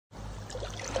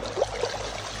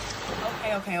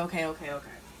Okay.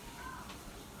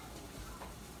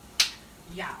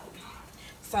 Y'all.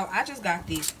 So I just got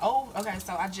this. Oh, okay.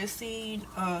 So I just seen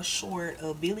a short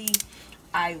of Billie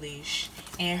Eilish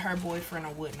and her boyfriend or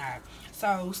whatnot.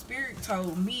 So Spirit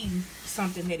told me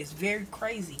something that is very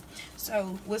crazy.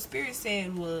 So what Spirit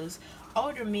said was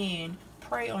older men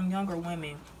prey on younger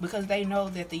women because they know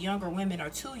that the younger women are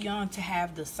too young to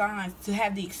have the signs, to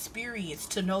have the experience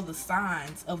to know the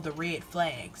signs of the red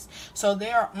flags. So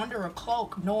they are under a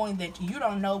cloak knowing that you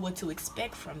don't know what to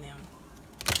expect from them.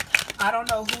 I don't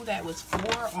know who that was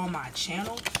for on my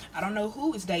channel. I don't know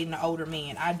who is dating an older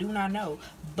man. I do not know.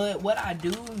 But what I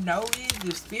do know is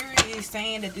if Spirit is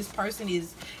saying that this person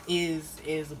is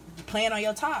playing on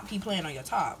your top, he playing on your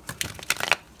top.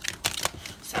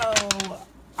 So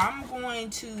I'm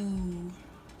going to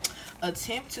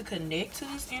attempt to connect to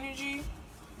this energy.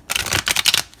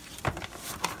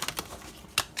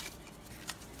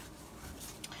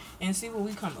 And see what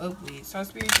we come up with. So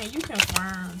Spirit, can you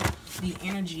confirm the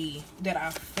energy that I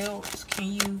felt?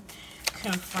 Can you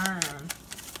confirm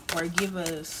or give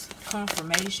us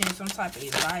confirmation, some type of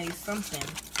advice, something?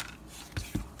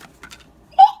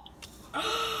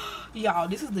 Y'all,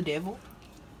 this is the devil.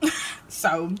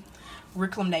 So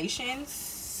reclamations.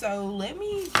 So let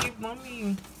me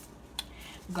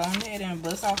go ahead and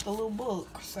bust off the little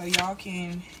book so y'all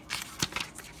can,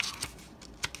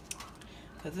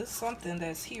 because it's something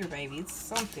that's here, baby. It's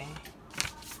something.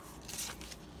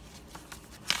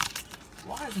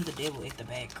 Why isn't the devil at the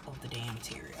back of the damn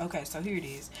tarot? Okay, so here it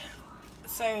is.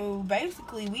 So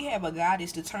basically, we have a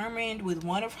goddess determined with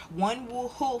one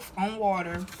hoof on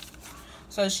water.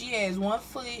 So she has one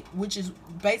foot, which is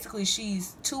basically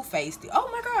she's two-faced. Oh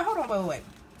my God! Hold on, wait.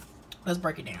 Let's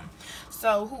break it down.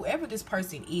 So whoever this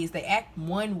person is, they act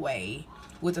one way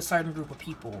with a certain group of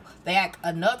people. They act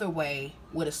another way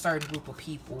with a certain group of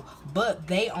people, but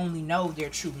they only know their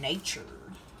true nature.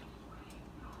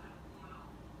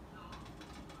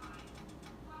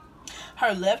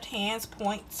 Her left hand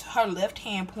points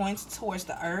towards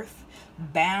the earth,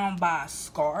 bound by a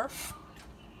scarf,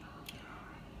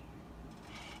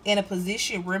 in a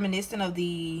position reminiscent of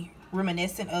the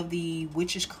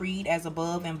witch's creed, as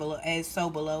above and below, as so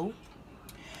below.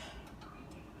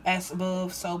 As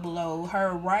above, so below.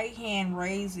 Her right hand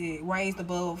raised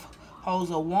above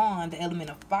holds a wand, the element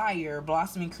of fire,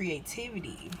 blossoming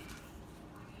creativity.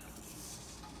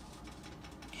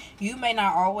 You may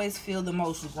not always feel the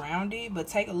most grounded, but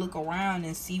take a look around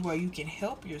and see where you can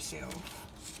help yourself.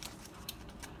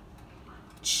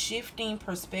 Shifting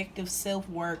perspective,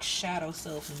 self-work, shadow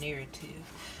self narrative.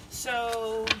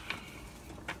 So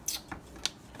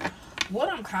what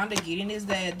I'm kind of getting is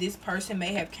that this person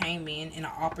may have came in an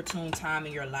opportune time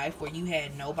in your life where you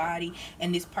had nobody,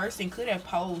 and this person could have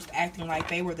posed acting like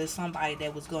they were the somebody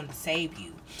that was going to save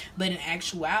you, but in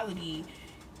actuality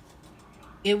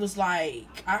it was like,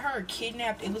 I heard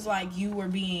kidnapped. It was like you were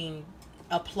being,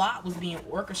 a plot was being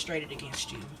orchestrated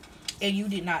against you, and you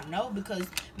did not know, because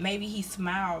maybe he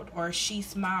smiled or she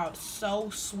smiled so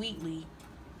sweetly.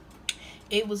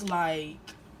 It was like,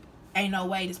 ain't no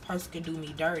way this person can do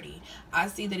me dirty. I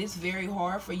see that it's very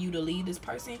hard for you to leave this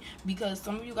person, because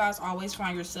some of you guys always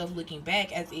find yourself looking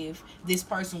back as if this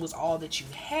person was all that you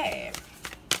had.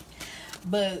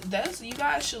 But that's, you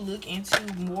guys should look into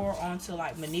more onto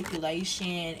like manipulation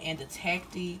and the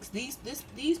tactics.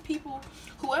 These people,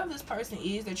 whoever this person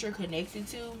is that you're connected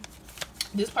to,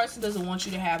 this person doesn't want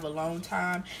you to have a long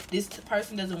time. This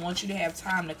person doesn't want you to have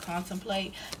time to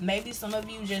contemplate. Maybe some of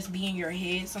you just be in your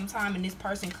head sometime, and this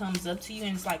person comes up to you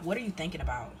and it's like, what are you thinking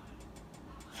about?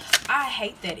 I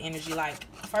hate that energy. Like,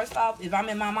 first off, if I'm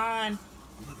in my mind,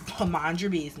 mind your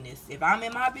business. If I'm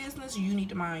in my business, you need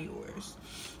to mind yours.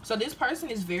 So this person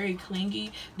is very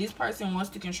clingy. This person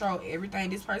wants to control everything.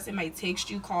 This person may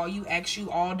text you, call you, ask you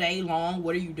all day long,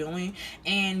 what are you doing?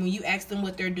 And when you ask them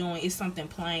what they're doing, it's something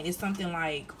plain. It's something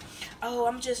like, oh,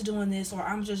 I'm just doing this, or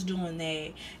I'm just doing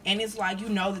that. And it's like, you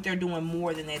know that they're doing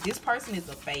more than that. This person is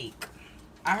a fake.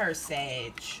 I heard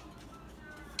Sag.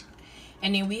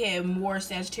 And then we have more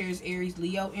Sagittarius, Aries,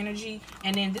 Leo energy.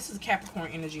 And then this is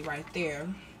Capricorn energy right there.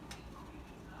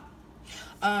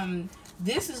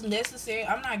 This is necessary.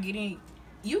 I'm not getting,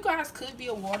 you guys could be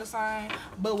a water sign,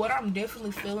 but what I'm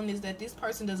definitely feeling is that this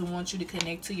person doesn't want you to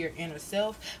connect to your inner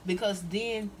self, because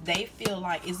then they feel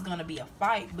like it's gonna be a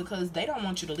fight, because they don't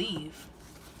want you to leave.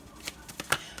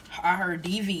 I heard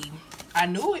DV. I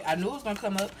knew it was gonna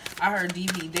come up. I heard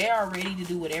DV. They are ready to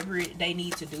do whatever they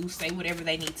need to do, say whatever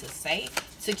they need to say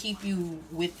to keep you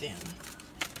with them.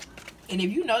 And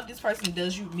if you know this person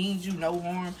means you no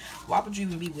harm, why would you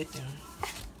even be with them?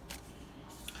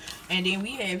 And then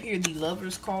we have here the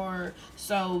Lovers card.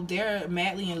 So they're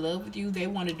madly in love with you. They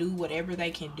want to do whatever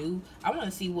they can do. I want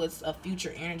to see what's a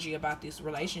future energy about this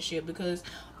relationship, because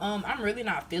I'm really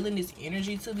not feeling this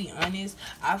energy, to be honest.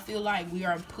 I feel like we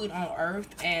are put on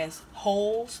earth as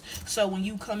wholes. So when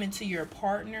you come into your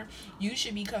partner, you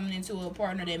should be coming into a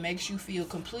partner that makes you feel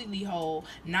completely whole.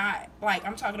 Not like,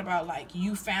 I'm talking about like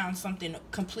you found something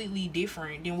completely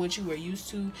different than what you were used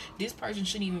to. This person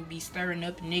shouldn't even be stirring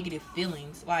up negative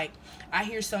feelings. Like, I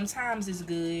hear sometimes it's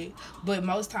good, but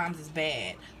most times it's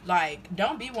bad. Like,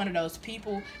 don't be one of those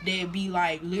people that be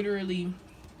like literally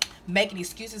making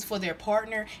excuses for their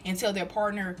partner until their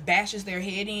partner bashes their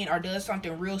head in or does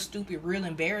something real stupid, real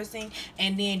embarrassing,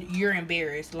 and then you're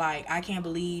embarrassed. Like, I can't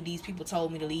believe these people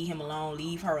told me to leave him alone,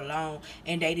 leave her alone,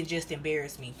 and they did just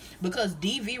embarrass me. Because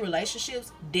DV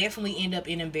relationships definitely end up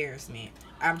in embarrassment.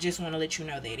 I just want to let you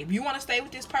know that. If you want to stay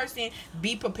with this person,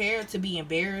 be prepared to be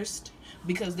embarrassed,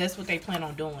 because that's what they plan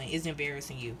on doing, is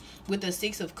embarrassing you. With the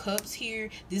 6 of Cups here,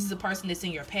 this is a person that's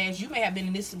in your past. You may have been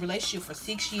in this relationship for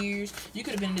 6 years. You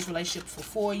could have been in this relationship for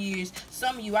 4 years.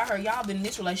 Some of you, I heard y'all been in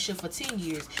this relationship for 10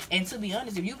 years. And to be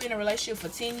honest, if you've been in a relationship for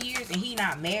 10 years and he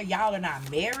not married, y'all are not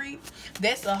married,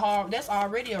 that's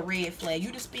already a red flag.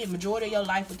 You just spent majority of your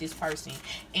life with this person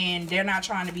and they're not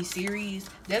trying to be serious.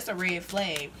 That's a red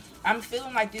flag. I'm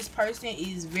feeling like this person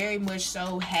is very much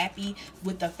so happy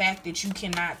with the fact that you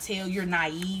cannot tell. You're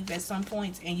naive at some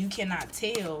points and you cannot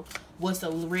tell what's a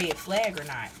red flag or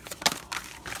not.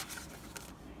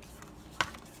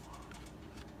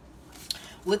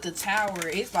 With the Tower,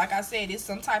 it's like I said, it's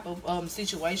some type of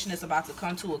situation that's about to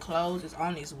come to a close. It's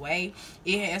on its way.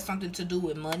 It has something to do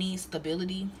with money,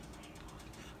 stability.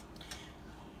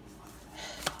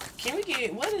 Can we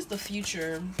get, what is the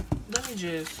future? Let me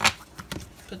just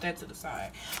put that to the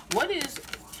side. What is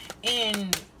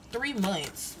in 3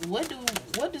 months? What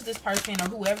does this person or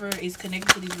whoever is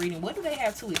connected to this reading, what do they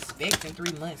have to expect in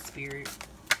 3 months, Spirit?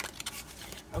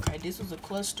 Okay, this was a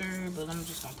cluster, but I'm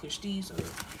just gonna push these up.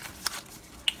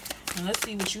 And let's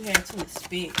see what you have to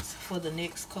expect for the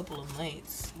next couple of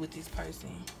months with this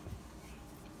person.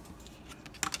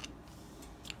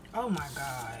 Oh my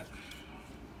God.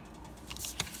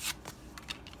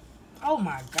 Oh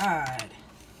my God.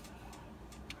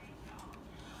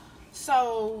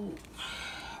 So,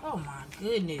 oh my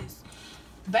goodness.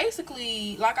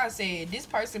 Basically, like I said, this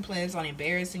person plans on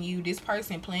embarrassing you. This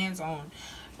person plans on,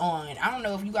 I don't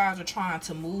know if you guys are trying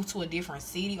to move to a different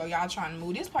city or y'all trying to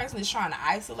move. This person is trying to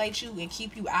isolate you and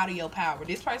keep you out of your power.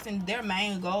 This person, their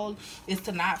main goal is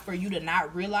for you to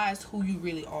not realize who you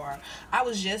really are. I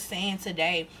was just saying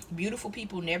today, beautiful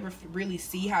people never really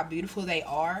see how beautiful they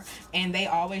are, and they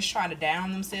always try to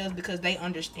down themselves because they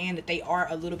understand that they are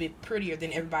a little bit prettier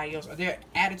than everybody else, or their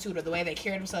attitude or the way they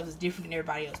carry themselves is different than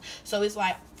everybody else. So it's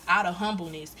like, out of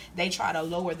humbleness, they try to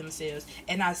lower themselves.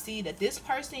 And I see that this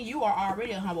person, you are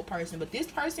already a humble person, but this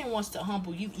person wants to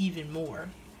humble you even more.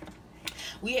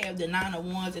 We have the 9 of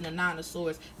Wands and the 9 of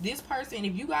Swords. This person,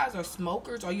 if you guys are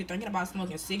smokers or you're thinking about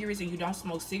smoking cigarettes and you don't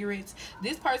smoke cigarettes,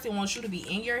 this person wants you to be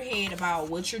in your head about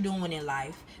what you're doing in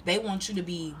life. They want you to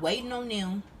be waiting on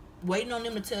them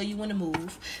to tell you when to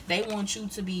move. They want you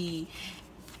to be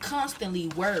constantly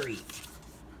worried.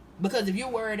 Because if you're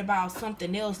worried about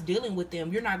something else dealing with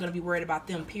them, you're not going to be worried about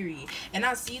them, period. And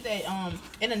I see that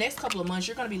in the next couple of months,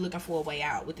 you're going to be looking for a way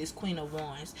out with this Queen of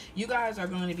Wands. You guys are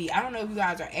going to be, I don't know if you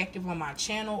guys are active on my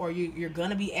channel or you're going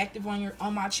to be active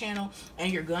on my channel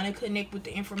and you're going to connect with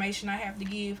the information I have to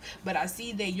give. But I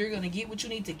see that you're going to get what you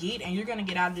need to get and you're going to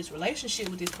get out of this relationship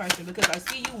with this person, because I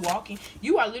see you walking.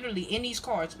 You are literally in these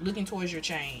cards looking towards your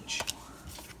change.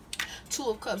 2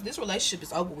 of Cups. This relationship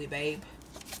is over with, babe.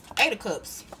 8 of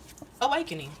Cups.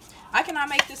 Awakening. I cannot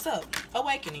make this up.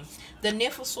 Awakening. The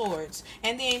Nymph of Swords.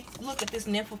 And then look at this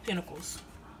Nymph of Pentacles.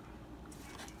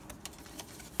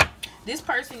 This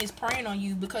person is preying on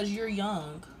you because you're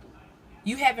young.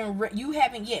 You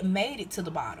haven't yet made it to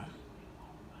the bottom.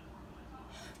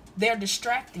 They're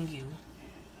distracting you.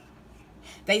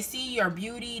 They see your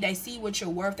beauty. They see what you're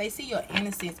worth. They see your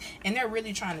innocence. And they're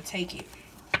really trying to take it.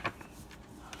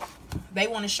 They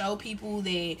want to show people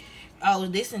that, oh,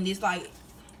 this and this, like,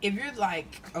 if you're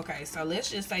like, okay, so let's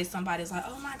just say somebody's like,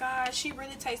 oh my God, she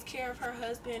really takes care of her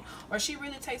husband, or she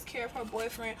really takes care of her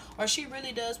boyfriend, or she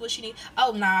really does what she needs.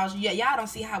 Oh, no, yeah, y'all don't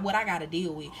see what I got to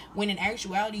deal with. When in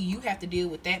actuality, you have to deal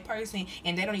with that person,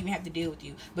 and they don't even have to deal with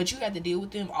you. But you have to deal with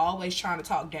them always trying to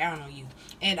talk down on you.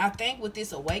 And I think with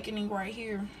this awakening right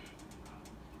here,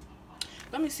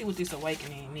 let me see what this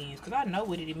awakening means, because I know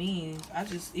what it means.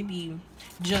 It be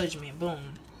judgment,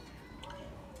 boom.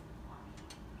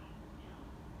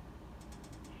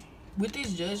 with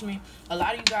this judgment, a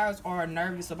lot of you guys are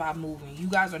nervous about moving. You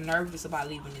guys are nervous about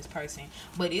leaving this person.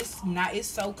 But it's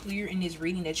so clear in this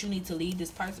reading that you need to leave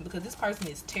this person, because this person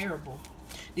is terrible.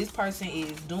 This person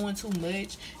is doing too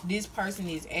much. This person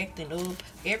is acting up.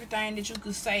 Everything that you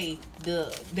could say,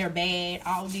 they're bad,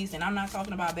 all this. And I'm not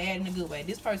talking about bad in a good way.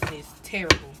 This person is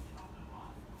terrible.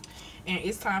 And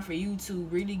it's time for you to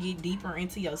really get deeper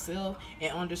into yourself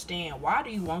and understand, why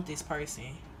do you want this person?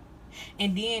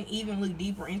 And then even look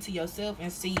deeper into yourself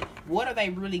and see, what are they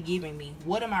really giving me?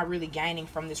 What am I really gaining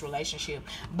from this relationship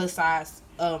besides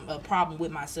a problem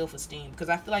with my self-esteem? Because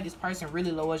I feel like this person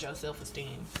really lowers your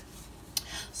self-esteem.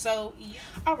 So yeah.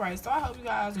 Alright, so I hope you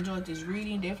guys enjoyed this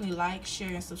reading. Definitely like,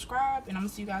 share, and subscribe, and I'm gonna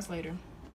see you guys later.